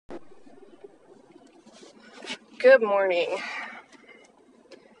Good morning.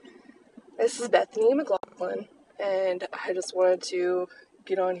 This is Bethany McLaughlin, and I just wanted to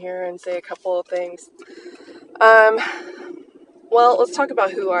get on here and say a couple of things. Well, let's talk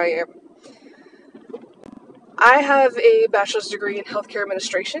about who I am. I have a bachelor's degree in healthcare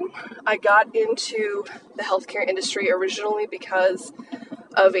administration. I got into the healthcare industry originally because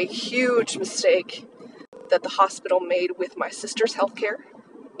of a huge mistake that the hospital made with my sister's healthcare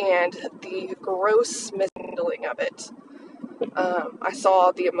and the gross mishandling of it. I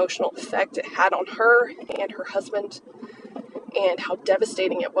saw the emotional effect it had on her and her husband, and how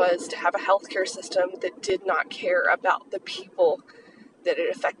devastating it was to have a healthcare system that did not care about the people that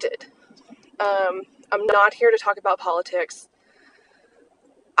it affected. I'm not here to talk about politics.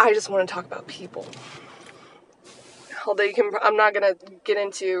 I just want to talk about people. Although I'm not going to get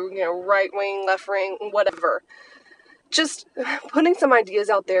into, right wing, left wing, whatever. Just putting some ideas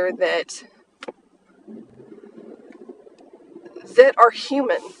out there that are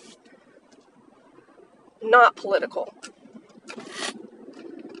human, not political.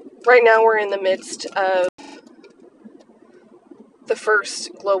 Right now we're in the midst of the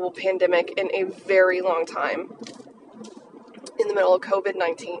first global pandemic in a very long time, in the middle of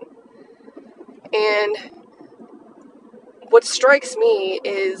COVID-19. And what strikes me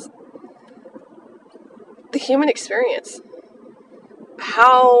is the human experience.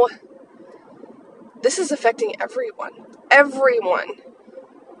 How this is affecting everyone. Everyone.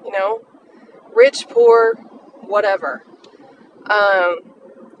 Rich, poor, whatever.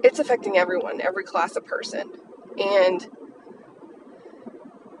 It's affecting everyone, every class of person. And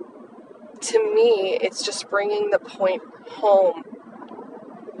to me, it's just bringing the point home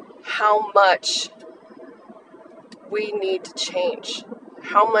how much we need to change.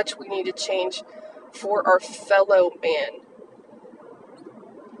 How much we need to change for our fellow man.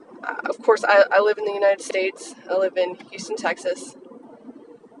 Of course, I live in the United States. I live in Houston, Texas.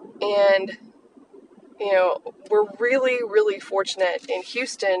 And, we're really, really fortunate in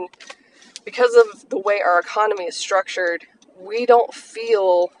Houston because of the way our economy is structured. We don't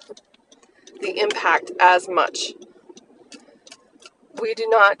feel the impact as much. We do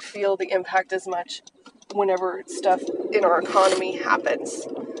not feel the impact as much whenever stuff in our economy happens,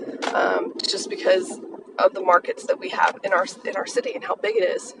 just because of the markets that we have in our city and how big it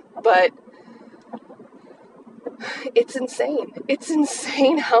is. But it's insane. It's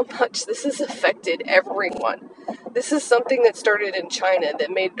insane how much this has affected everyone. This is something that started in China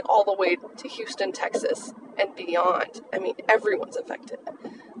that made it all the way to Houston, Texas, and beyond. I mean, everyone's affected.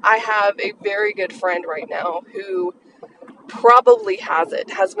 I have a very good friend right now who probably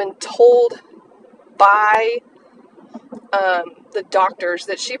has been told by the doctors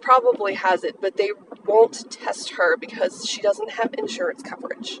that she probably has it, but they won't test her because she doesn't have insurance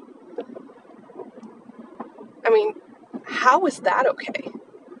coverage. I mean, how is that okay?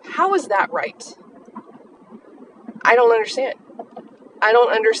 How is that right? I don't understand. I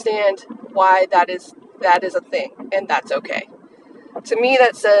don't understand why that is a thing and that's okay. To me,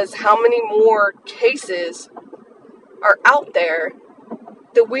 that says how many more cases are out there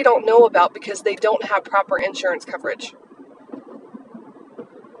that we don't know about because they don't have proper insurance coverage.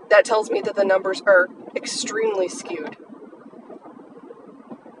 That tells me that the numbers are extremely skewed.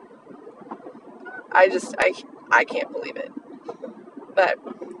 I can't believe it. But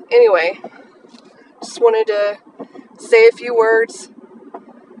anyway, just wanted to say a few words.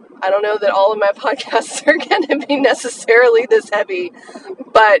 I don't know that all of my podcasts are going to be necessarily this heavy,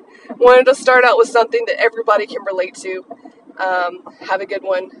 but wanted to start out with something that everybody can relate to. Have a good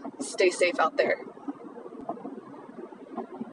one. Stay safe out there.